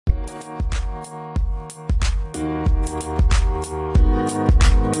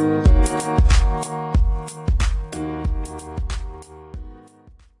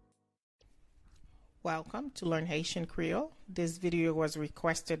Welcome to Learn Haitian Creole. This video was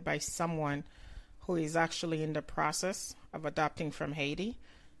requested by someone who is actually in the process of adopting from Haiti,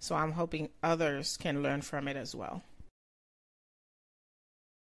 so I'm hoping others can learn from it as well.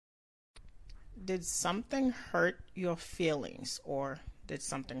 Did something hurt your feelings, or did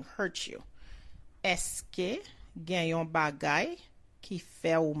something hurt you? Est-ce que gen yon bagay ki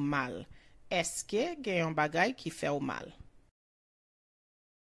fè ou mal? Est-ce que gen yon bagay ki fè ou mal?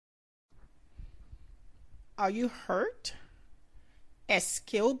 Are you hurt? Est-ce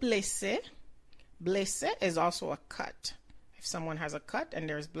que ou blessé? Blessé is also a cut. If someone has a cut and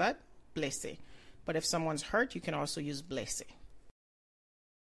there's blood, blessé. But if someone's hurt, you can also use blessé.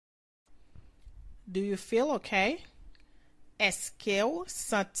 Do you feel okay? Est-ce que ou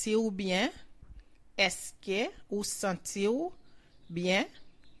sentiu bien? Est-ce que ou sentiu bien?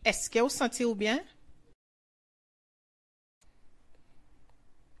 Est-ce que ou sentiu bien?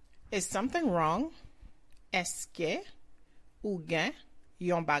 Is something wrong? Est-ce que ou gen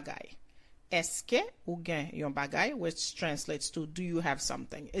yon bagay? Est-ce que ou gen yon bagay, which translates to do you have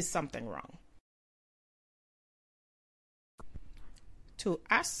something? Is something wrong? To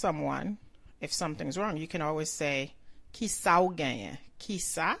ask someone if something's wrong, you can always say ki sa ou genyen? Ki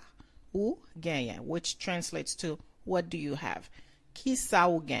sa ou genyen, which translates to what do you have? Ki sa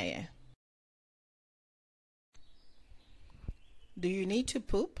ou genyen? Do you need to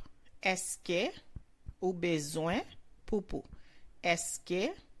poop? Est-ce que ou besoin poupou? Est-ce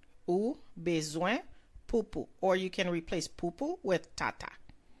que ou besoin poupou? Or you can replace poupou with tata.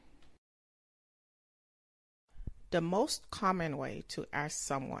 The most common way to ask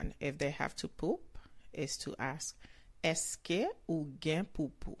someone if they have to poop is to ask, est-ce que ou gen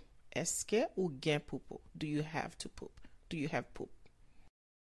poupou? Est-ce que ou gen poupou? Do you have to poop? Do you have poop?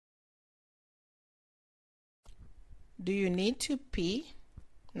 Do you need to pee?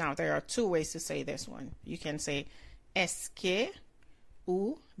 Now, there are two ways to say this one. You can say, est-ce que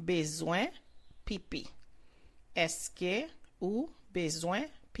ou besoin pipi? Est-ce que ou besoin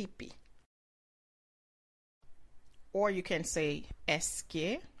pipi? Or you can say, est-ce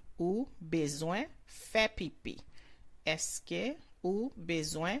que ou besoin fait pipi? Est-ce que ou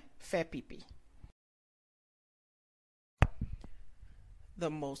besoin fait pipi? The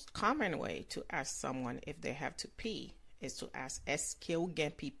most common way to ask someone if they have to pee is to ask, est-ce que ou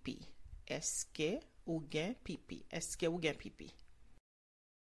gen pipi? Est-ce que ou gen pipi? Est-ce que ou gen pipi?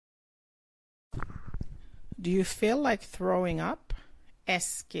 Do you feel like throwing up?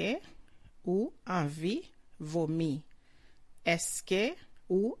 Est-ce que ou envie vomir? Est-ce que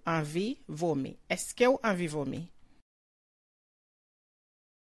ou envie vomir? Est-ce que ou envie vomir?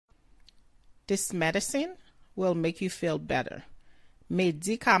 This medicine will make you feel better.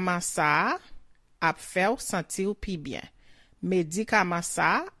 Médicament ça ap fè ou sentir pi bien. Médicament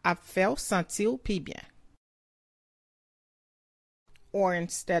ça ap fè ou sentir pi bien. Or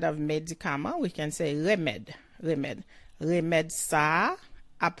instead of médicament, we can say remède. Remède. Remède ça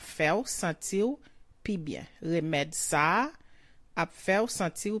ap fè ou sentir pi bien. Remède ça ap fè ou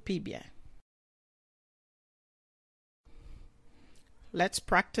sentir pi bien. Let's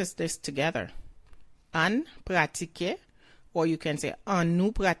practice this together. An pratike, or you can say an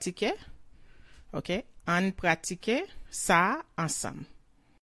nou pratike. Okay, an pratike ça ensemble.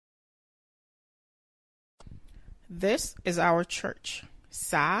 This is our church.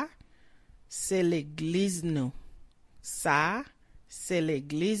 Ça, c'est l'église nous. Ça, c'est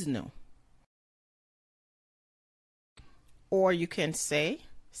l'église nous. Or you can say,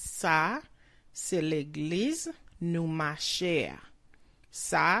 ça, c'est l'église nous ma chère.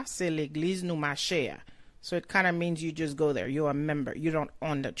 Ça, c'est l'église nous ma chère. So it kind of means you just go there. You're a member. You don't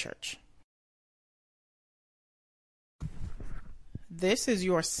own the church. This is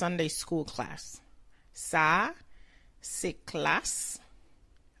your Sunday school class. Ça, c'est classe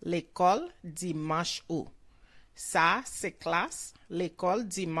l'école dimanche ou. Ça, c'est classe l'école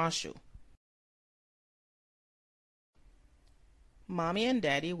dimanche ou. Mommy and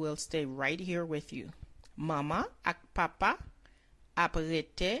Daddy will stay right here with you. Mama ak papa ap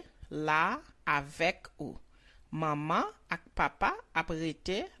rete la avec ou. Mama ak papa ap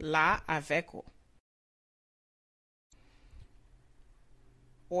rete la avec ou.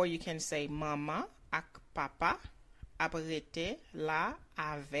 Or you can say mama ak papa ap rete la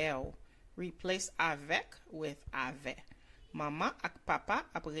avec ou. Replace avec with ave. Mama ak papa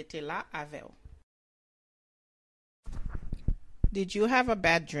ap rete la avec ou. Did you have a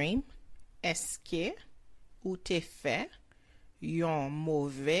bad dream? Est-ce que ou te fait yon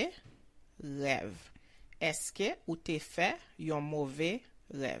mauvais rêve? Est-ce que ou te fait yon mauvais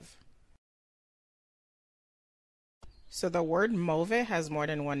rêve. So the word mauvais has more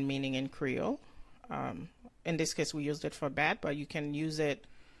than one meaning in Creole. In this case, we used it for bad, but you can use it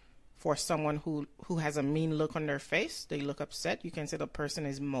for someone who has a mean look on their face. They look upset. You can say the person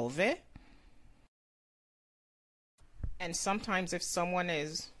is mauvais. And sometimes if someone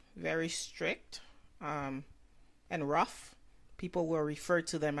is very strict and rough, people will refer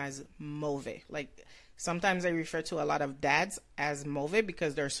to them as mauvais. Like sometimes they refer to a lot of dads as mauvais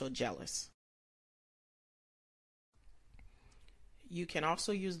because they're so jealous. You can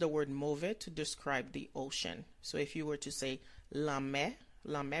also use the word mauvais to describe the ocean. So if you were to say la mer,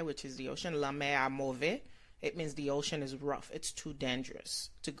 which is the ocean, la mer à mauvais, it means the ocean is rough. It's too dangerous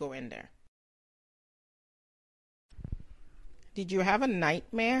to go in there. Did you have a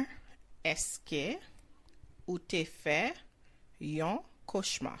nightmare? Est-ce que ou t'es fait un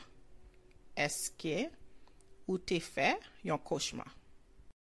cauchemar? Est-ce que ou t'es fait un cauchemar?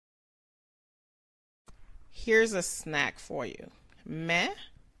 Here's a snack for you. Mais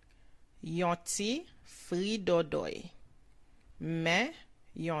yon ti fridodoy. Mais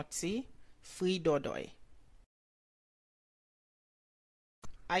yon ti fridodoy.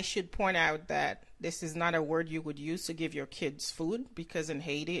 I should point out that this is not a word you would use to give your kids food because in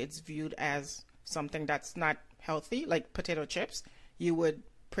Haiti it's viewed as something that's not healthy, like potato chips. You would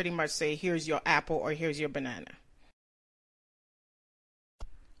pretty much say, here's your apple or here's your banana.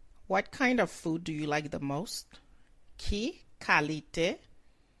 What kind of food do you like the most? Qui qualité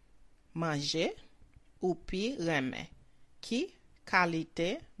manger ou pi reme? Qui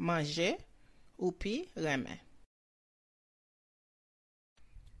qualité manger ou pi reme?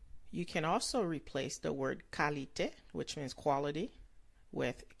 You can also replace the word qualité, which means quality,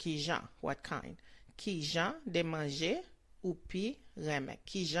 with qui jan, what kind. Qui jan de manger ou pi reme?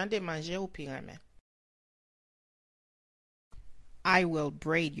 Qui jan de manger ou pi reme? I will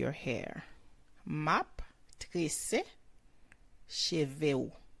braid your hair. Map tresse cheveux.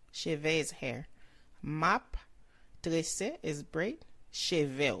 Cheveux is hair. Map tresse is braid.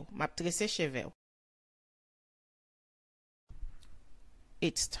 Cheveux. Map tresse cheveux.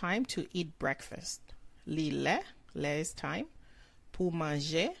 It's time to eat breakfast. Li le is time. Pour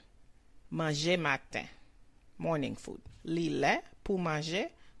manger, manger matin. Morning food. Li le pour manger,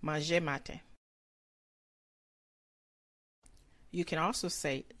 manger matin. You can also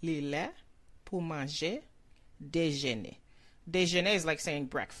say li le pour manger, déjeuner. Déjeuner is like saying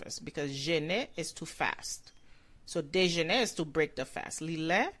breakfast because jeûner is to fast. So déjeuner is to break the fast. Li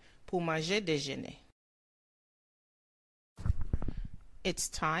le pour manger, déjeuner. It's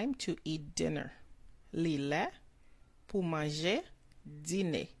time to eat dinner. Li le pour manger,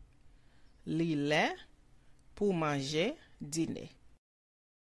 dîner. Li le pour manger, dîner.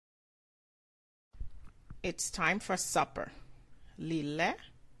 It's time for supper. Li le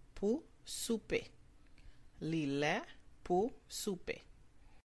pour souper. Li le pour souper.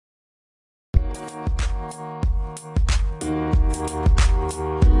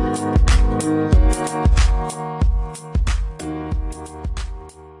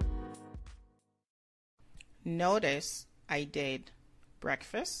 Notice I did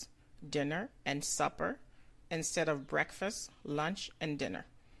breakfast, dinner, and supper instead of breakfast, lunch, and dinner.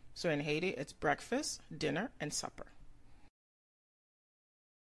 So in Haiti, it's breakfast, dinner, and supper.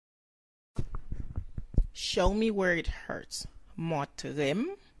 Show me where it hurts. Montrem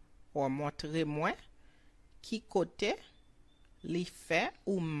or montrez-moi qui côté li fait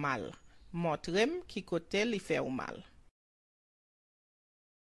ou mal. Montrem qui côté li fait ou mal.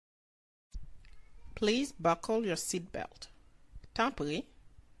 Please buckle your seatbelt. Tampri,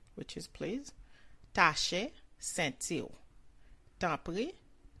 which is please. Tâchez ceinture. Tampri,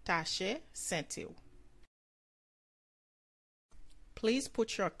 tâchez ceinture. Please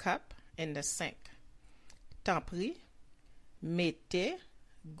put your cup in the sink. Tampri, mettez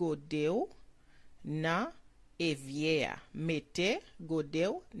godeo na evier. Mettez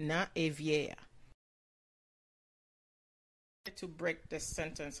godeo na evier. To break this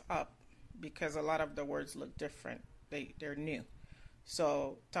sentence up because a lot of the words look different. They're new.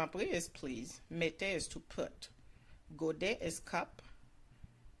 So, tampri is please. Mettez is to put. Godet is cup.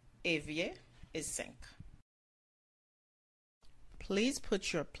 Evier is sink. Please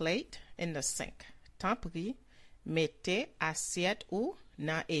put your plate in the sink. Tampri, mettez assiette ou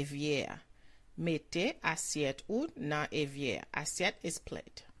na evier. Mettez assiette ou na evier. Assiette is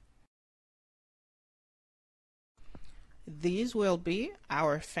plate. These will be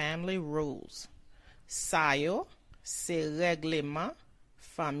our family rules. Sayo se règlement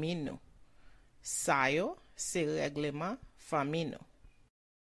famille. Sayo se règlement famille.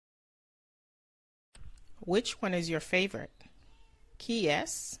 Which one is your favorite? Qui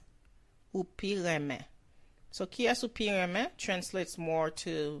est ou pi reme? So qui est ou pi reme translates more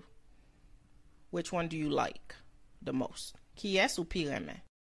to which one do you like the most? Qui est ou pi reme?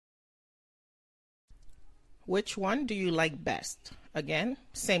 Which one do you like best? Again,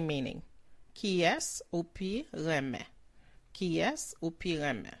 same meaning. Qui est ou pi reme? Qui est ou pi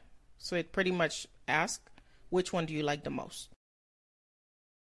reme? So it pretty much asks, which one do you like the most?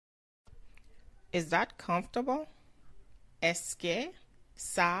 Is that comfortable? Est-ce que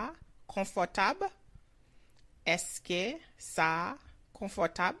ça confortable? Est-ce que ça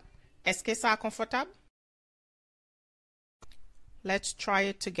confortable? Est-ce que ça confortable? Let's try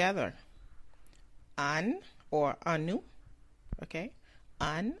it together. An or anu, okay?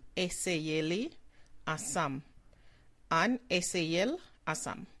 An essayeli asam. An essayel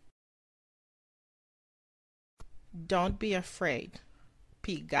asam. Don't be afraid.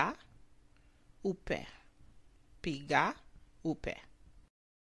 Piga ou pe. Piga ou pe.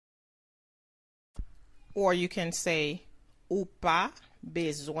 Or you can say ou pas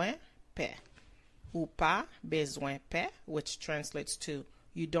besoin pe. Ou pas besoin pe, which translates to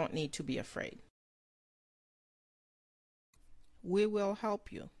you don't need to be afraid. We will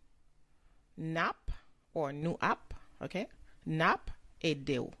help you. Nap or nu ap, okay? Nap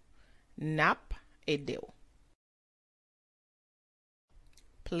edeu. Nap edeu.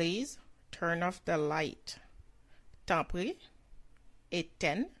 Please turn off the light. T'en prie.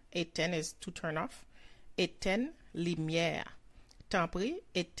 Éteins. Éteins is to turn off. Éteins lumière. T'en prie.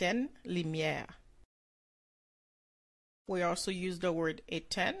 Éteins lumière. We also use the word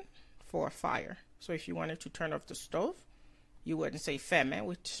éteins for fire. So if you wanted to turn off the stove, you wouldn't say fermer,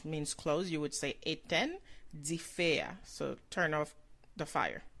 which means close. You would say éteins du feu. So turn off the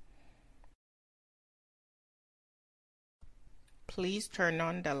fire. Please turn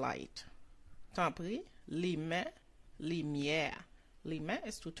on the light. T'en prie, lumière, lumière. Lumière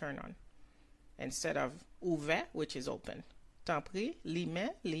is to turn on. Instead of ouvert, which is open. T'en prie,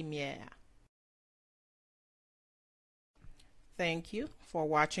 lumière, lumière. Thank you for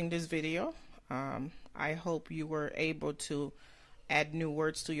watching this video. I hope you were able to add new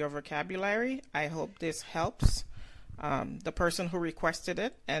words to your vocabulary. I hope this helps the person who requested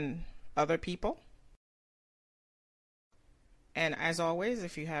it and other people. And as always,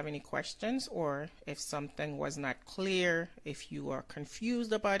 if you have any questions or if something was not clear, if you are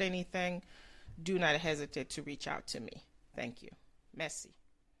confused about anything, do not hesitate to reach out to me. Thank you. Merci.